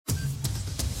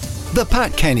The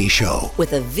Pat Kenny Show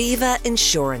with Aviva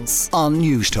Insurance on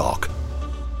News Talk.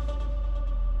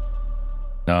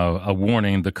 Now, a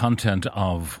warning, the content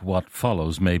of what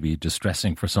follows may be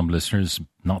distressing for some listeners,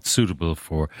 not suitable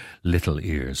for little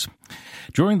ears.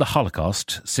 During the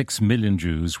Holocaust, 6 million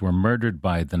Jews were murdered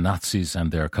by the Nazis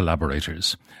and their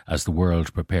collaborators. As the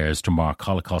world prepares to mark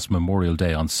Holocaust Memorial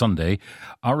Day on Sunday,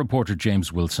 our reporter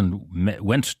James Wilson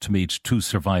went to meet two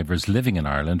survivors living in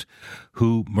Ireland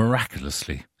who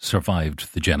miraculously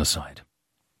survived the genocide.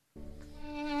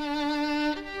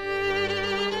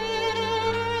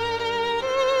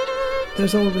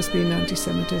 There's always been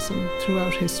anti-Semitism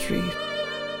throughout history.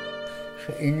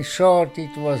 In short,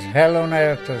 it was hell on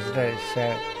earth, as they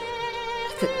said.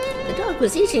 The dog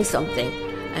was eating something,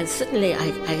 and suddenly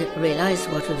I realised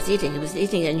what it was eating. It was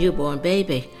eating a newborn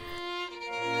baby.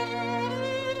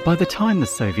 By the time the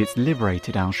Soviets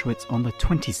liberated Auschwitz on the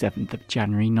 27th of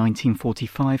January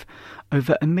 1945,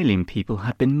 over 1 million people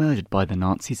had been murdered by the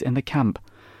Nazis in the camp.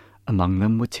 Among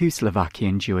them were two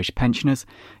Slovakian Jewish pensioners,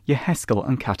 Yeheskel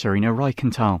and Katarina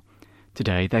Reichenthal.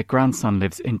 Today their grandson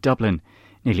lives in Dublin.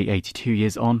 Nearly 82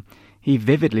 years on, he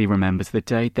vividly remembers the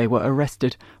day they were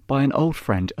arrested by an old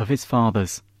friend of his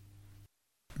father's.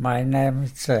 My name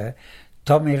is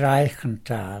Tommy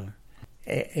Reichenthal.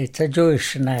 It's a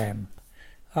Jewish name.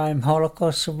 I'm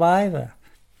Holocaust survivor.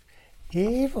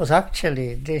 He was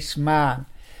actually, this man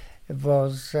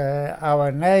was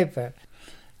our neighbour.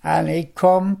 And he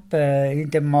come in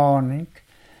the morning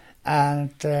and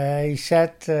he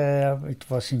said, it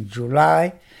was in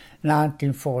July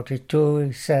 1942,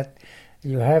 he said,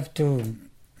 you have to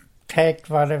take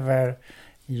whatever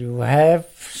you have,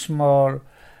 small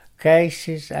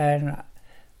cases, and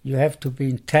you have to be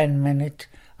in 10 minutes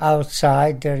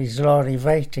outside, there is lorry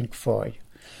waiting for you.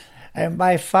 And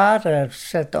my father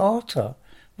said, Otto,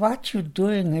 what you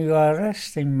doing? You are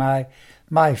arresting my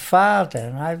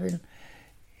father. And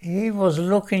he was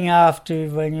looking after you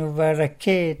when you were a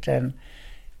kid and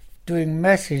doing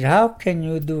message. How can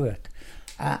you do it?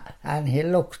 And he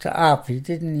looked up. He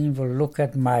didn't even look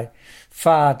at my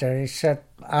father. He said,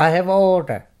 I have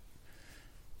order.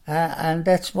 And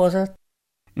that was it.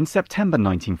 In September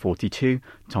 1942,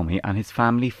 Tommy and his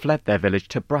family fled their village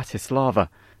to Bratislava.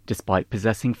 Despite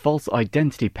possessing false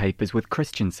identity papers with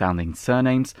Christian-sounding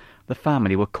surnames, the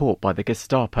family were caught by the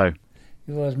Gestapo.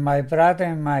 It was my brother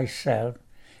and myself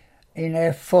in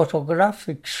a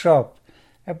photographic shop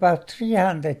about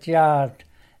 300 yards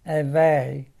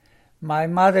away. My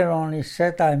mother only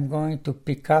said, I'm going to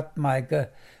pick up my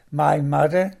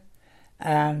mother,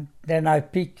 and then I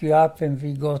pick you up and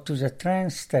we go to the train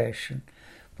station.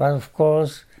 But of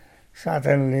course,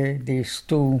 suddenly these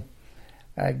two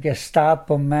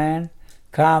Gestapo men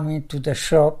come into the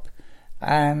shop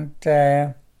and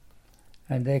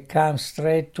they come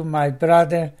straight to my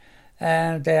brother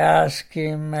and they ask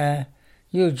him,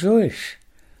 you Jewish?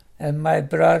 And my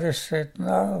brother said,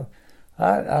 no,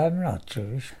 I'm not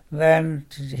Jewish. When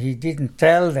he didn't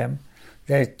tell them,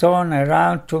 they turned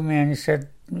around to me and he said,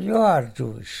 you are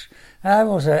Jewish. I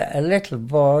was a little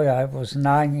boy, I was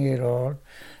 9-year-old,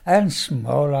 and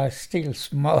small, I still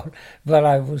small, but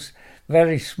I was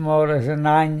very small as a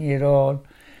 9-year-old.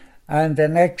 And the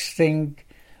next thing,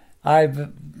 I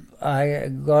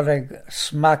got a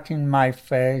smack in my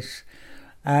face,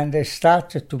 and they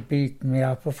started to beat me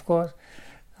up. Of course,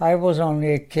 I was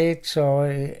only a kid, so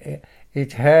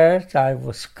it hurt. I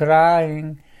was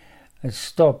crying. They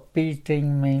stopped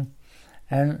beating me.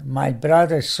 And my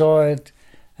brother saw it,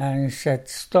 and he said,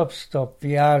 stop,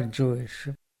 we are Jewish.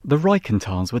 The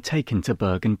Reichenthals were taken to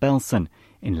Bergen-Belsen.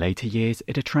 In later years,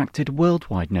 it attracted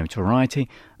worldwide notoriety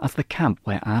as the camp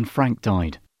where Anne Frank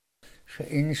died.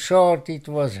 In short, it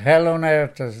was hell on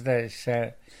earth, as they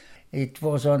say. It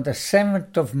was on the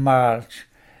 7th of March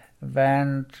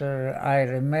when I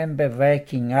remember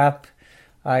waking up.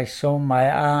 I saw my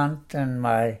aunt and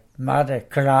my mother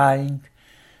crying.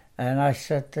 And I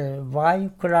said, why are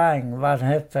you crying? What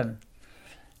happened?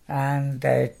 And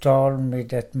they told me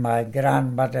that my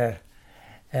grandmother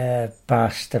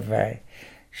passed away.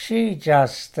 She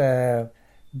just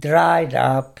dried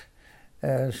up.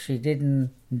 She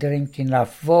didn't drink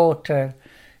enough water.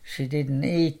 She didn't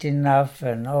eat enough,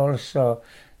 and also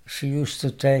she used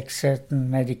to take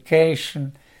certain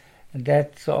medication.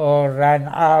 That all ran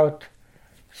out.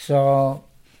 So,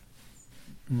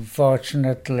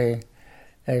 unfortunately,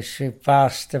 she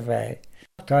passed away.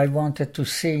 I wanted to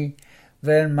see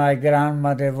where my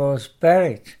grandmother was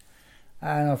buried.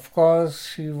 And of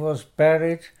course, she was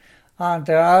buried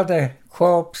under other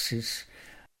corpses.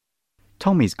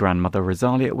 Tommy's grandmother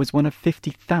Rosalia was one of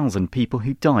 50,000 people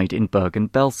who died in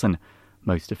Bergen-Belsen.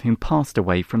 most of whom passed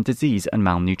away from disease and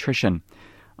malnutrition.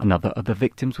 Another of the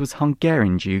victims was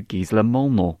Hungarian Jew Gisela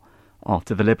Molnár.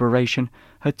 After the liberation,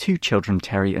 her 2 children,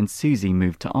 Terry and Susie,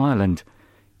 moved to Ireland.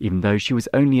 Even though she was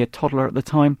only a toddler at the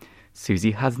time,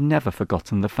 Susie has never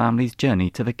forgotten the family's journey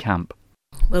to the camp.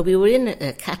 Well, we were in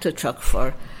a cattle truck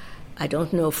for, I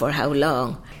don't know for how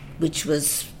long, which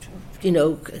was,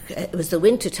 it was the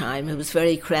winter time. It was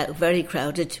very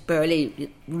crowded,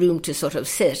 barely room to sort of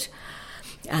sit.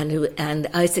 And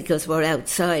icicles were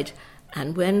outside.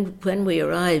 And when we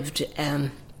arrived,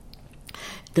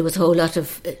 there was a whole lot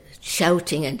of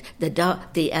shouting, and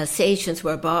the Alsatians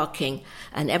were barking,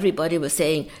 and everybody was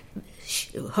saying,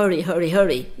 hurry, hurry,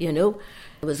 hurry, There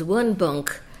was 1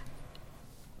 bunk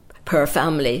per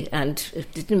family, and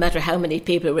it didn't matter how many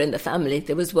people were in the family,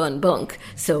 there was 1 bunk.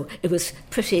 So it was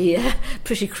pretty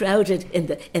crowded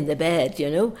in the bed,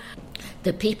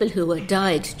 The people who had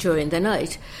died during the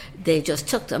night, they just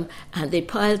took them and they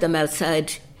piled them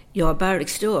outside your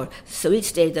barracks door. So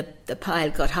each day the pile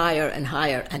got higher and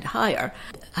higher and higher.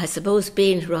 I suppose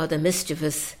being rather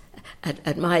mischievous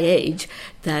at my age,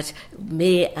 that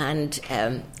me and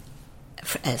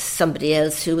somebody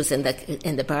else who was in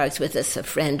the barracks with us, a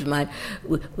friend of mine,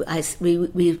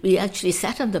 we actually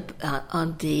sat on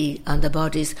the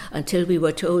bodies until we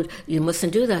were told you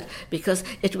mustn't do that, because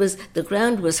the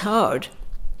ground was hard.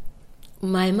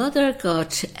 My mother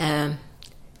got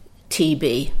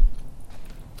TB.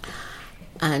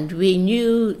 And we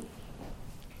knew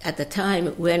at the time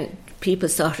when people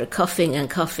started coughing and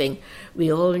coughing,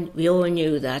 we all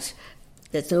knew that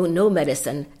there's no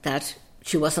medicine, that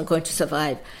she wasn't going to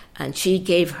survive. And she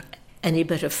gave any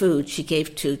bit of food she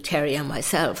gave to Terry and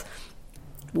myself.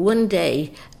 One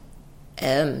day,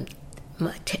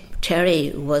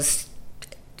 Terry was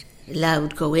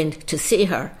allowed to go in to see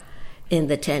her in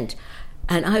the tent,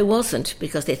 and I wasn't,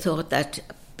 because they thought that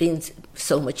being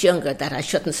so much younger that I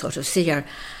shouldn't sort of see her.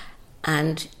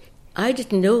 And I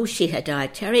didn't know she had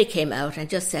died. Terry came out and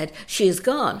just said, she's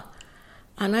gone.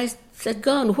 And I said,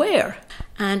 gone where?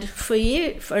 And for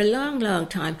a long, long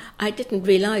time, I didn't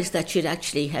realise that she'd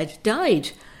actually had died.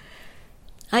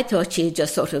 I thought she had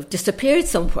just sort of disappeared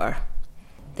somewhere.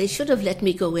 They should have let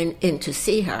me go in to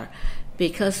see her,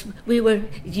 because we were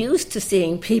used to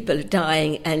seeing people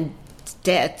dying and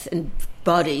death and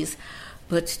bodies,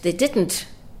 but they didn't.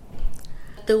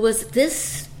 There was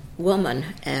this woman,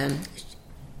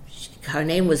 her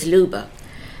name was Luba,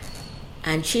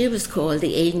 and she was called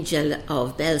the Angel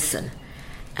of Belsen,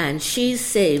 and she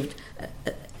saved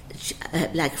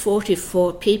like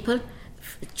 44 people,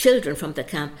 children from the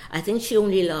camp. I think she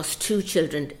only lost 2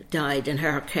 children died in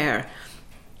her care,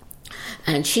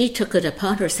 and she took it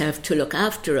upon herself to look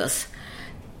after us,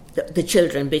 the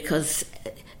children, because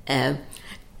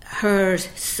her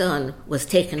son was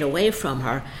taken away from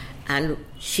her, and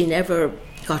she never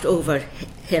got over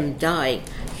him dying.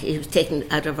 He was taken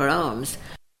out of her arms.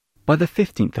 By the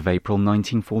 15th of April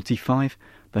 1945,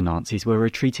 the Nazis were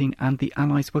retreating and the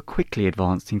Allies were quickly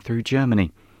advancing through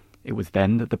Germany. It was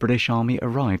then that the British Army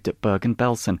arrived at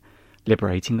Bergen-Belsen,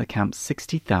 liberating the camp's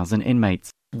 60,000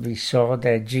 inmates. We saw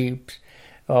the jeeps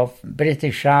of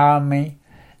British Army,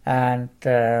 and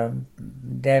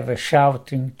they were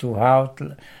shouting to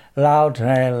loud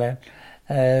hell,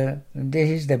 this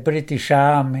is the British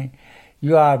Army,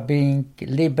 you are being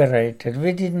liberated.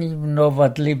 We didn't even know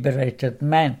what liberated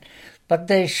meant, but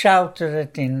they shouted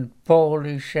it in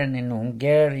Polish and in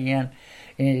Hungarian,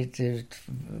 in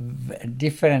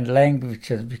different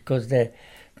languages, because the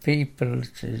people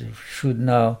should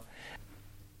know.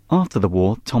 After the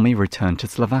war, Tommy returned to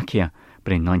Slovakia,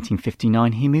 but in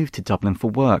 1959 he moved to Dublin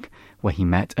for work, where he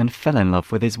met and fell in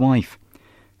love with his wife.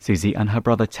 Susie and her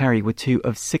brother Terry were 2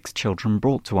 of 6 children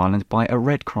brought to Ireland by a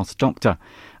Red Cross doctor,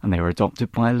 and they were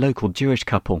adopted by a local Jewish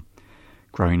couple.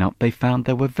 Growing up, they found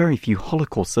there were very few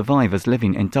Holocaust survivors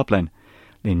living in Dublin.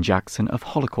 Lynn Jackson of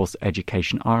Holocaust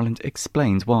Education Ireland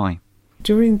explains why.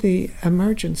 During the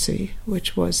emergency,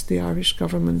 which was the Irish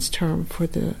government's term for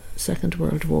the Second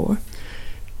World War,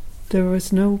 there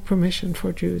was no permission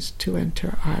for Jews to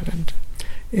enter Ireland.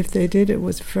 If they did, it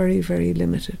was very, very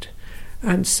limited.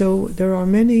 And so there are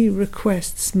many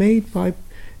requests made by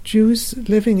Jews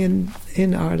living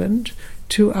in Ireland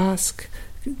to ask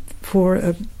for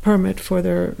a permit for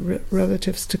their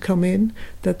relatives to come in,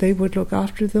 that they would look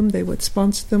after them, they would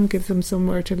sponsor them, give them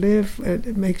somewhere to live,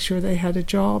 make sure they had a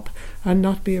job and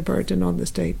not be a burden on the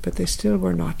state, but they still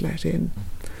were not let in.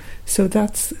 So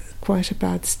that's quite a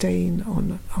bad stain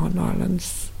on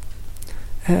Ireland's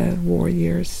war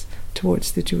years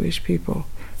towards the Jewish people.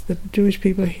 The Jewish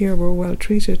people here were well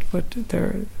treated, but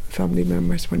their family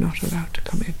members were not allowed to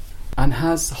come in. And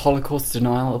has Holocaust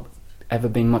denial ever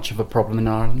been much of a problem in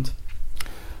Ireland?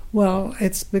 Well,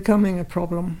 it's becoming a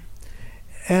problem.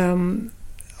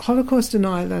 Holocaust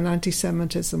denial and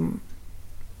anti-Semitism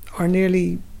are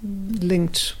nearly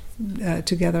linked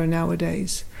together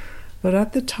nowadays. But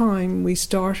at the time we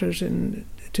started in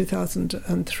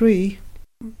 2003,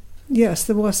 yes,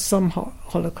 there was some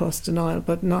Holocaust denial,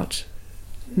 but not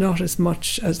as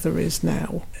much as there is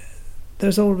now.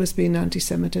 There's always been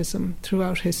anti-Semitism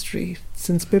throughout history,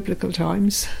 since biblical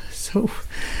times, so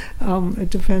it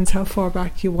depends how far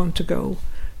back you want to go.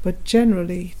 But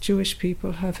generally, Jewish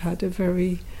people have had a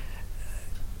very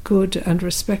good and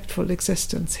respectful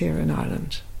existence here in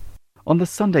Ireland. On the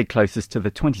Sunday closest to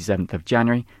the 27th of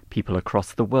January, people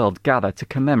across the world gather to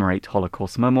commemorate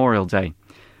Holocaust Memorial Day.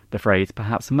 The phrase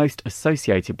perhaps most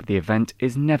associated with the event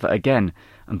is never again,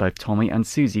 and both Tommy and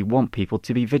Susie want people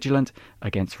to be vigilant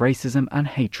against racism and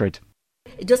hatred.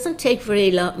 It doesn't take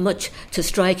very much to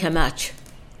strike a match.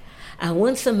 And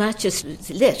once the match is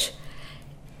lit,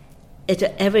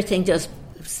 everything just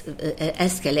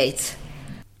escalates.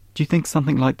 Do you think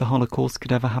something like the Holocaust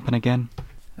could ever happen again?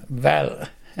 Well,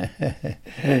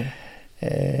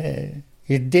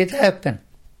 it did happen.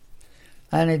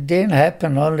 And it didn't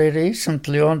happen only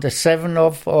recently on the 7th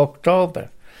of October.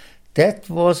 That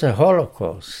was a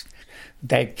Holocaust.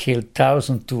 They killed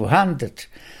 1,200.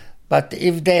 But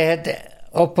if they had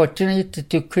opportunity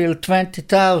to kill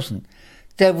 20,000,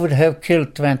 they would have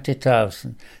killed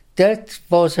 20,000. That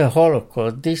was a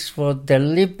Holocaust. This was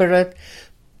deliberate,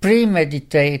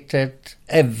 premeditated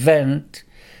event,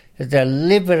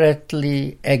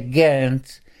 deliberately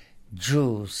against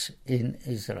Jews in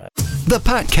Israel. The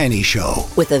Pat Kenny Show.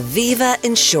 With Aviva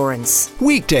Insurance.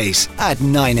 Weekdays at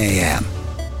 9 a.m.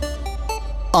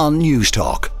 on News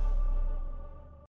Talk.